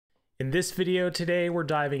In this video today, we're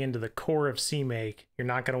diving into the core of CMake. You're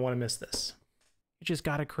not going to want to miss this. You just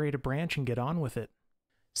got to create a branch and get on with it.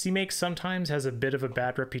 CMake sometimes has a bit of a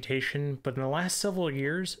bad reputation, but in the last several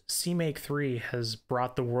years, CMake 3 has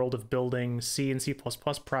brought the world of building C and C++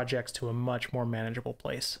 projects to a much more manageable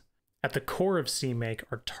place. At the core of CMake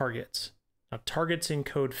are targets. Now, targets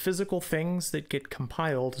encode physical things that get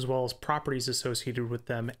compiled, as well as properties associated with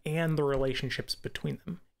them and the relationships between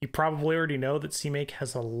them. You probably already know that CMake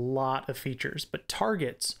has a lot of features, but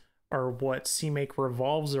targets are what CMake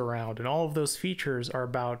revolves around, and all of those features are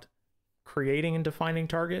about creating and defining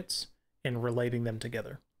targets and relating them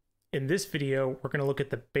together. In this video, we're going to look at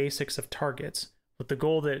the basics of targets with the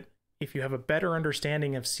goal that if you have a better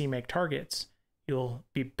understanding of CMake targets, you'll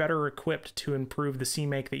be better equipped to improve the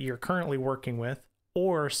CMake that you're currently working with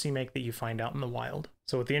or CMake that you find out in the wild.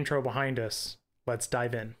 So with the intro behind us, let's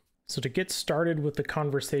dive in. So to get started with the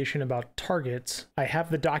conversation about targets, I have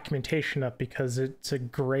the documentation up because it's a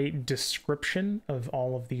great description of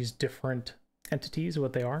all of these different entities,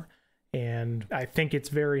 what they are. And I think it's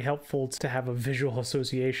very helpful to have a visual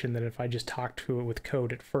association that if I just talk to it with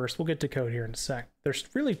code at first, we'll get to code here in a sec. There's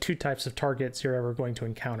really two types of targets you're ever going to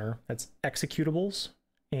encounter. That's executables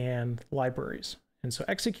and libraries. And so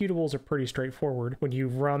executables are pretty straightforward. When you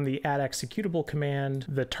run the add executable command,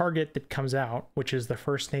 the target that comes out, which is the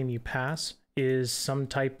first name you pass, is some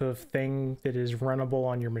type of thing that is runnable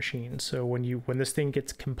on your machine. So when this thing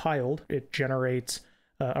gets compiled, it generates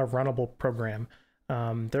a runnable program.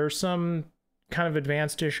 There's some kind of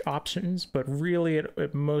advanced-ish options, but really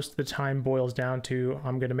it most of the time boils down to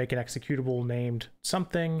I'm going to make an executable named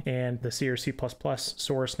something and the C or C++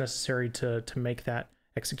 source necessary to make that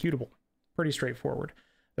executable. Pretty straightforward.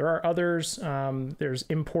 There are others. There's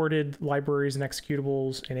imported libraries and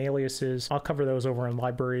executables and aliases. I'll cover those over in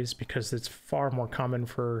libraries because it's far more common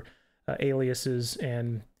for aliases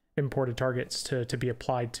and imported targets to be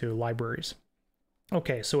applied to libraries.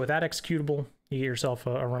 Okay, so with that executable, you get yourself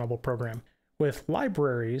a runnable program. With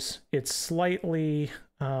libraries, it's slightly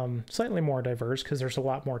more diverse because there's a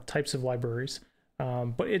lot more types of libraries,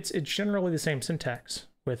 but it's generally the same syntax.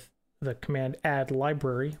 With the command add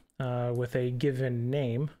library, with a given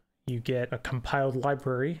name, you get a compiled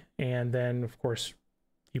library, and then of course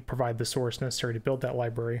you provide the source necessary to build that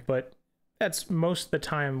library. But that's most of the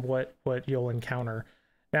time what you'll encounter.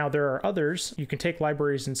 Now there are others. You can take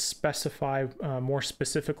libraries and specify more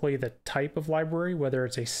specifically the type of library, whether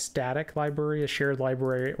it's a static library, a shared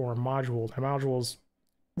library, or a module. A module is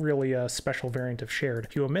really a special variant of shared.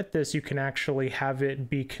 If you omit this, you can actually have it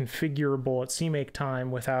be configurable at CMake time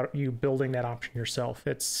without you building that option yourself.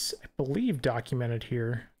 It's, I believe, documented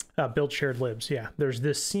here. Build shared libs. Yeah, there's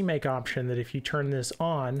this CMake option that if you turn this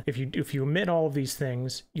on, if you omit all of these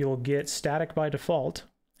things, you'll get static by default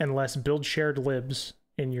unless build shared libs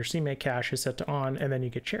in your CMake cache is set to on, and then you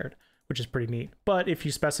get shared, which is pretty neat. But if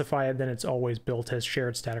you specify it, then it's always built as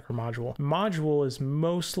shared, static, or module. Module is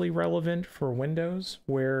mostly relevant for Windows,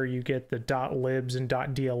 where you get the .libs and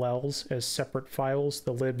 .dlls as separate files.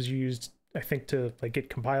 The libs used, I think, to get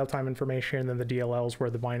compile time information, and then the DLLs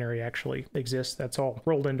where the binary actually exists. That's all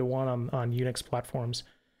rolled into one on Unix platforms.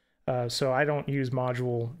 So I don't use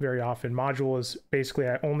module very often. Module is basically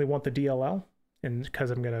I only want the DLL, and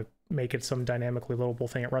because I'm going to make it some dynamically loadable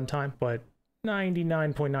thing at runtime, but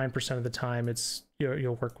 99.9% of the time it's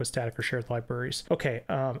you'll work with static or shared libraries. Okay,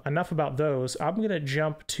 enough about those. I'm going to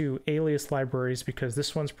jump to alias libraries because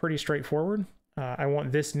this one's pretty straightforward. I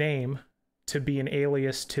want this name to be an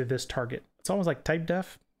alias to this target. It's almost like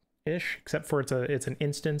typedef-ish, except for it's an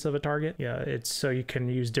instance of a target. Yeah, it's so you can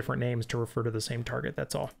use different names to refer to the same target.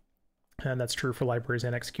 That's all. And that's true for libraries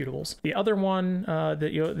and executables. The other one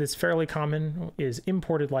that's fairly common is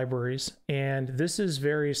imported libraries. And this is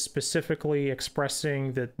very specifically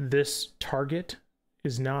expressing that this target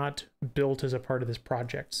is not built as a part of this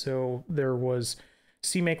project. So there was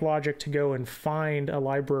CMake logic to go and find a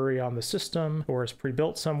library on the system or is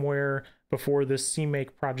pre-built somewhere before this CMake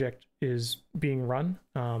project is being run.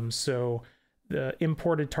 So the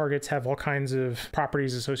imported targets have all kinds of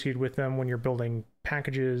properties associated with them when you're building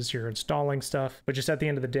packages, you're installing stuff. But just at the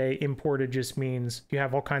end of the day, imported just means you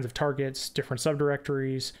have all kinds of targets, different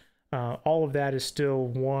subdirectories. All of that is still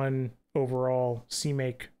one overall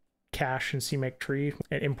CMake cache and CMake tree.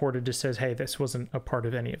 And imported just says, hey, this wasn't a part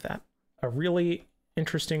of any of that. A really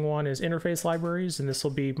interesting one is interface libraries, and this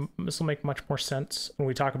will make much more sense when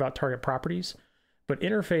we talk about target properties. But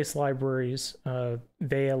interface libraries,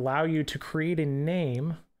 they allow you to create a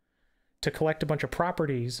name to collect a bunch of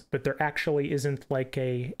properties, but there actually isn't like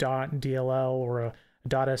a .dll or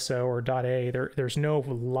a .so or .a. There's no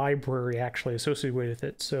library actually associated with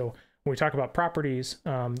it. So when we talk about properties,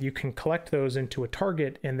 you can collect those into a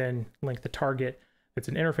target and then link the target. It's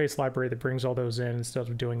an interface library that brings all those in instead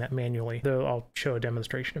of doing that manually, though I'll show a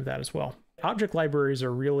demonstration of that as well. Object libraries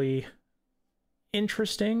are really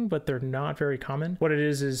interesting, but they're not very common. What it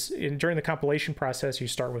is during the compilation process, you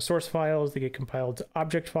start with source files, they get compiled to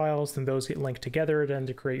object files, then those get linked together then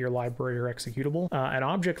to create your library or executable. An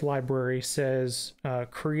object library says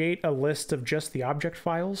create a list of just the object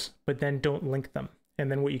files, but then don't link them. And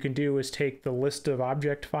then what you can do is take the list of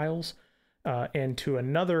object files into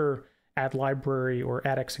another add library or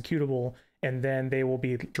add executable, and then they will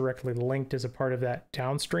be directly linked as a part of that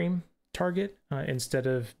downstream target instead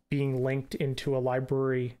of being linked into a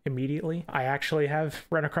library immediately. I actually have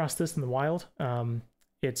run across this in the wild.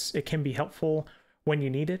 It can be helpful when you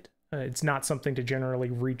need it. It's not something to generally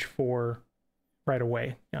reach for right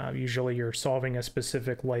away. Usually you're solving a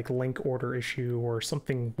specific like link order issue or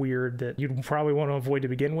something weird that you'd probably want to avoid to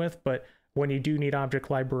begin with, but when you do need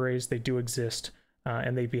object libraries, they do exist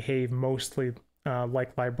and they behave mostly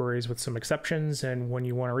like libraries with some exceptions, and when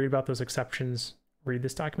you want to read about those exceptions, read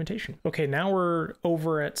this documentation. Okay, now we're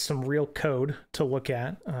over at some real code to look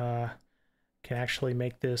at. Can actually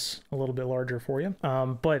make this a little bit larger for you,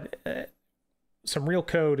 but some real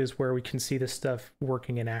code is where we can see this stuff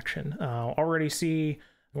working in action. Already see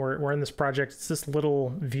we're in this project. It's this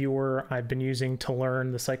little viewer I've been using to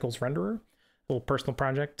learn the cycles renderer, a little personal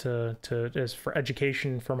project as for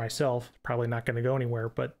education for myself. Probably not going to go anywhere,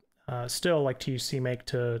 but still like to use CMake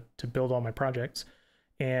to build all my projects,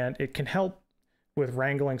 and it can help with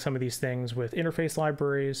wrangling some of these things with interface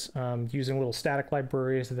libraries, using little static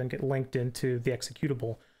libraries that then get linked into the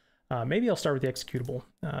executable. Maybe I'll start with the executable.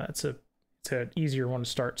 It's an easier one to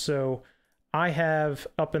start. So I have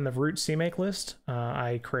up in the root CMake list,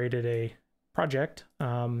 I created a project.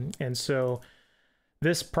 And so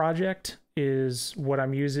this project is what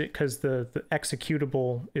I'm using because the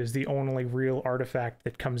executable is the only real artifact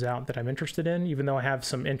that comes out that I'm interested in, even though I have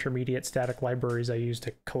some intermediate static libraries I use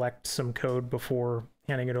to collect some code before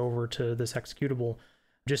handing it over to this executable.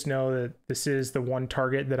 Just know that this is the one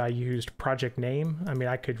target that I used project name. I mean,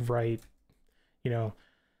 I could write, the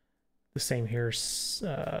same here,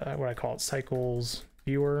 what I call it, cycles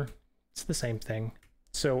viewer. It's the same thing.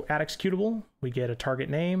 So add executable, we get a target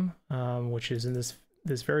name, which is in this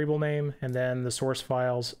variable name, and then the source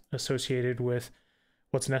files associated with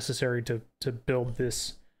what's necessary to build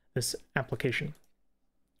this application.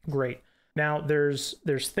 Great. Now there's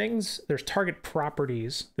target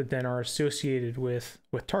properties that then are associated with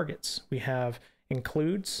targets. We have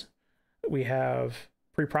includes, we have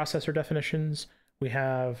preprocessor definitions, we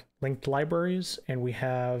have linked libraries, and we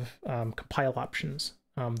have compile options.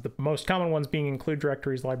 The most common ones being include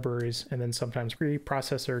directories, libraries, and then sometimes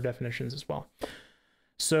preprocessor definitions as well.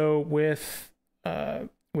 So with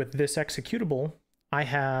this executable, I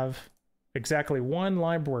have exactly one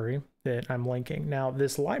library that I'm linking. Now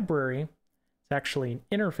this library is actually an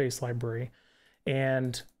interface library,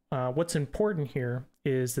 and what's important here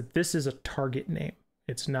is that this is a target name.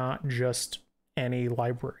 It's not just any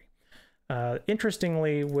library.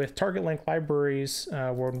 Interestingly, with target link libraries,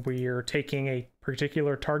 when we are taking a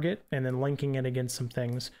particular target and then linking it against some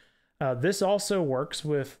things, this also works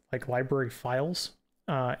with like library files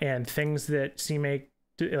and things that CMake,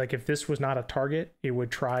 like if this was not a target, it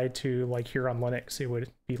would try to, like here on Linux, it would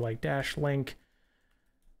be like -link.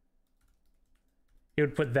 It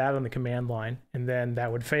would put that on the command line, and then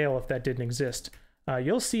that would fail if that didn't exist.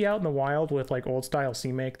 You'll see out in the wild with like old style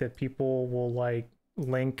CMake that people will like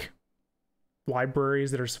link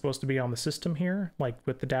libraries that are supposed to be on the system here, like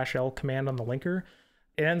with the -l command on the linker.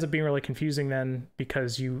 It ends up being really confusing then,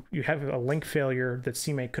 because you have a link failure that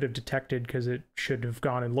CMake could have detected because it should have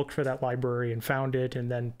gone and looked for that library and found it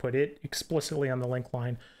and then put it explicitly on the link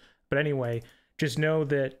line. But anyway, just know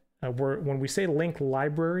that when we say link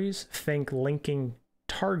libraries, think linking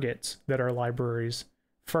targets that are libraries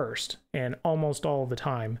first, and almost all the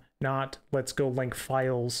time, not let's go link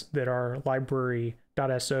files that are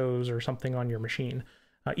library.sos or something on your machine,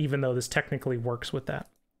 even though this technically works with that.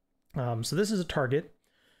 So this is a target.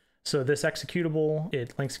 So this executable,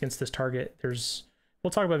 it links against this target.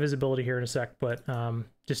 We'll talk about visibility here in a sec, but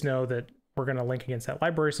just know that we're going to link against that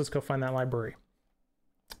library. So let's go find that library.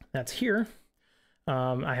 That's here.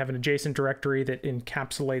 I have an adjacent directory that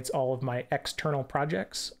encapsulates all of my external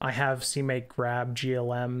projects. I have CMake grab,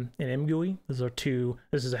 GLM, and mGUI. Those are two.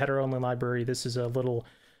 This is a header-only library. This is a little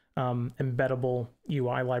embeddable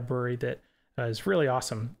UI library that is really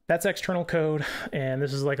awesome. That's external code, and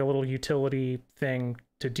this is like a little utility thing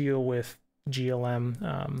to deal with GLM.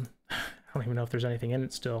 I don't even know if there's anything in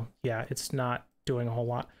it still. Yeah, it's not doing a whole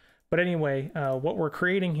lot, But anyway, what we're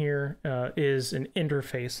creating here is an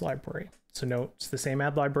interface library. So note, it's the same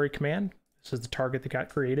add library command. This is the target that got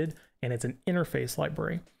created, and it's an interface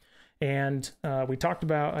library. And we talked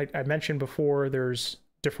about, I mentioned before, there's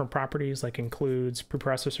different properties like includes,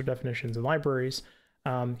 preprocessor definitions, and libraries.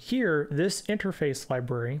 Here, this interface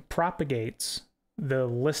library propagates the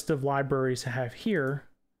list of libraries I have here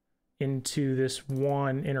into this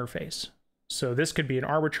one interface. So this could be an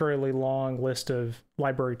arbitrarily long list of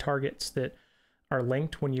library targets that are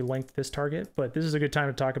linked when you link this target, but this is a good time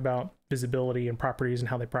to talk about visibility and properties and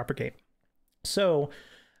how they propagate. So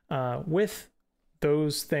with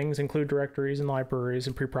those things, include directories and libraries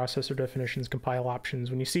and preprocessor definitions, compile options,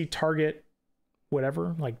 when you see target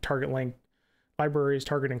whatever, like target link libraries,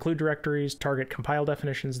 target include directories, target compile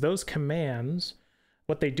definitions, those commands,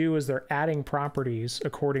 what they do is they're adding properties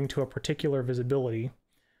according to a particular visibility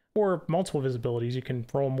or multiple visibilities. You can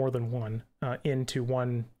roll more than one into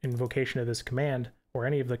one invocation of this command or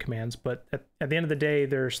any of the commands. But at the end of the day,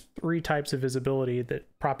 there's 3 types of visibility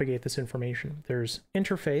that propagate this information. There's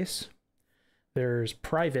interface, there's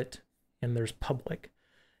private, and there's public.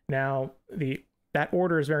 Now, that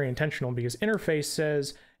order is very intentional because interface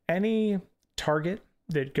says any target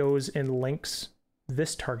that goes and links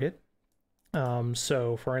this target.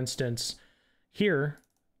 So for instance, here,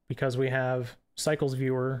 because we have cycles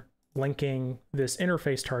viewer linking this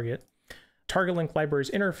interface target, target link libraries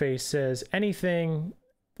interface says anything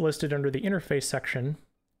listed under the interface section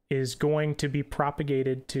is going to be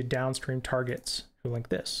propagated to downstream targets who link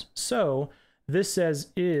this. So this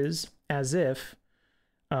is as if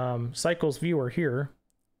cycles viewer here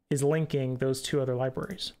is linking those 2 other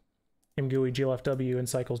libraries, mgui glfw and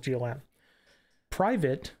cycles glm.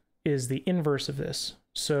 Private is the inverse of this.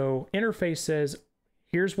 So interface says,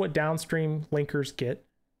 here's what downstream linkers get,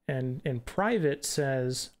 and private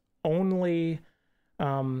says only,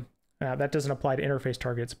 that doesn't apply to interface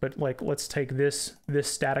targets, but like, let's take this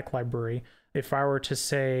static library. If I were to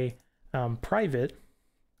say private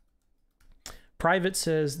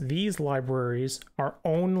says these libraries are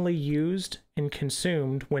only used and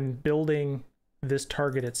consumed when building this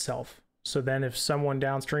target itself. So then if someone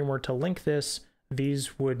downstream were to link this,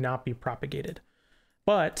 these would not be propagated.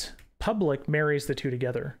 But public marries the 2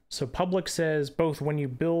 together. So public says both when you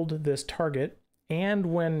build this target and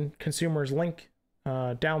when consumers link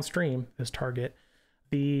downstream this target,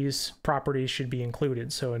 these properties should be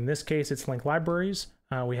included. So in this case, it's link libraries.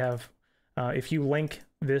 We have, if you link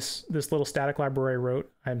this little static library I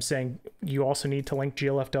wrote, I'm saying you also need to link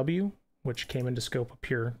glfw, which came into scope up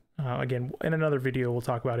here. Again, in another video, we'll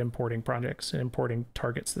talk about importing projects and importing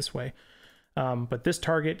targets this way. But this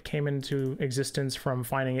target came into existence from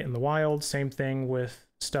finding it in the wild. Same thing with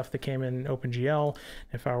stuff that came in OpenGL.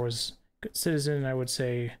 If I was a good citizen, I would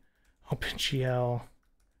say OpenGL,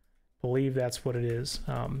 believe that's what it is,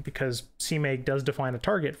 because CMake does define a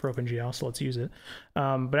target for OpenGL, so let's use it.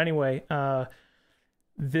 But anyway,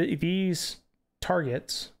 these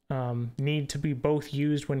targets need to be both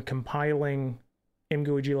used when compiling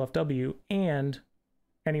mgui glfw and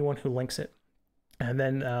anyone who links it. And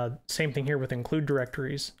then same thing here with include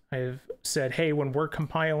directories. I've said, hey, when we're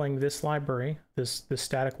compiling this library, this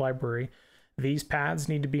static library, these paths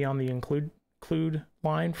need to be on the include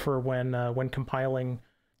line for when compiling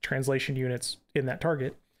translation units in that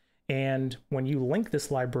target. And when you link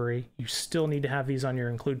this library, you still need to have these on your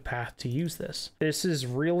include path to use this. This is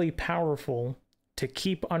really powerful to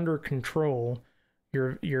keep under control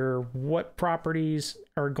your what properties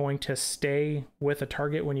are going to stay with a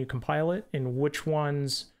target when you compile it and which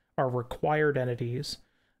ones are required entities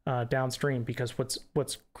downstream. Because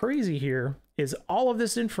what's crazy here is all of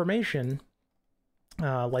this information,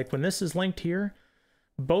 like when this is linked here,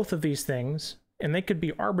 both of these things, and they could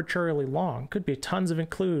be arbitrarily long, could be tons of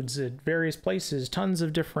includes at various places, tons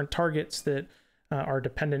of different targets that are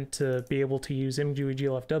dependent to be able to use mgui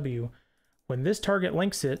glfw. When this target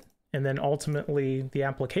links it, and then ultimately the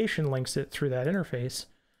application links it through that interface,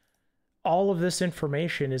 all of this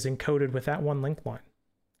information is encoded with that one link line.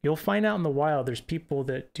 You'll find out in the wild, there's people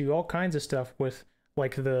that do all kinds of stuff with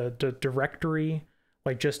like the directory,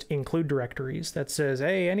 like just include directories that says,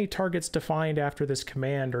 hey, any targets defined after this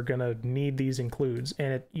command are gonna need these includes.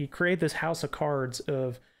 And you create this house of cards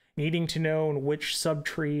of needing to know in which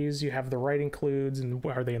subtrees you have the right includes and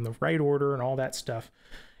are they in the right order and all that stuff.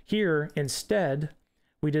 Here, instead,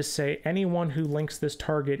 we just say anyone who links this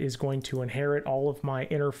target is going to inherit all of my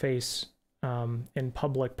interface and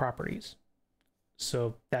public properties.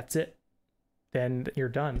 So that's it. Then you're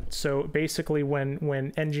done. So basically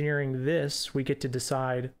when engineering this, we get to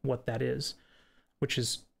decide what that is, which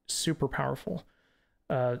is super powerful.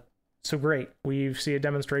 So great, we see a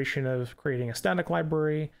demonstration of creating a static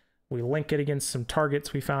library. We link it against some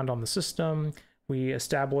targets we found on the system. We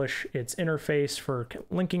establish its interface for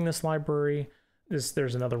linking this library.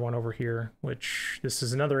 There's another one over here, which this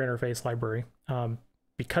is another interface library.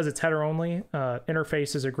 Because it's header only,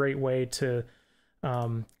 interface is a great way to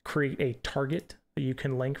create a target that you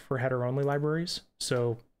can link for header only libraries.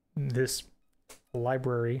 So this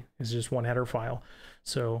library is just one header file.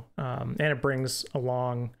 So, and it brings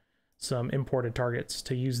along some imported targets.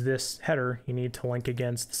 To use this header, you need to link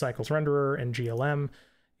against the cycles renderer and GLM,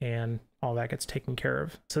 and all that gets taken care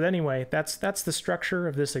of. So anyway, that's the structure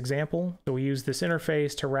of this example. So we use this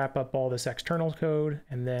interface to wrap up all this external code,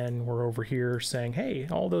 and then we're over here saying, hey,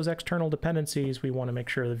 all those external dependencies, we want to make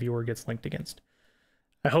sure the viewer gets linked against.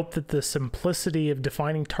 I hope that the simplicity of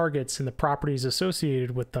defining targets and the properties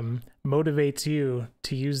associated with them motivates you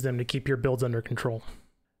to use them to keep your builds under control.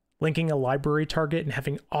 Linking a library target and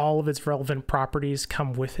having all of its relevant properties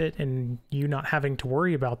come with it and you not having to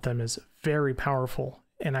worry about them is very powerful,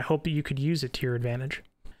 and I hope that you could use it to your advantage.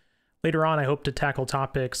 Later on, I hope to tackle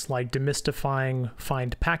topics like demystifying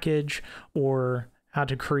find package or how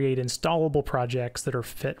to create installable projects that are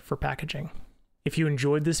fit for packaging. If you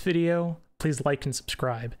enjoyed this video, please like and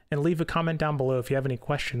subscribe, and leave a comment down below if you have any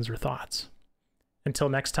questions or thoughts. Until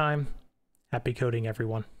next time, happy coding,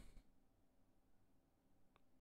 everyone.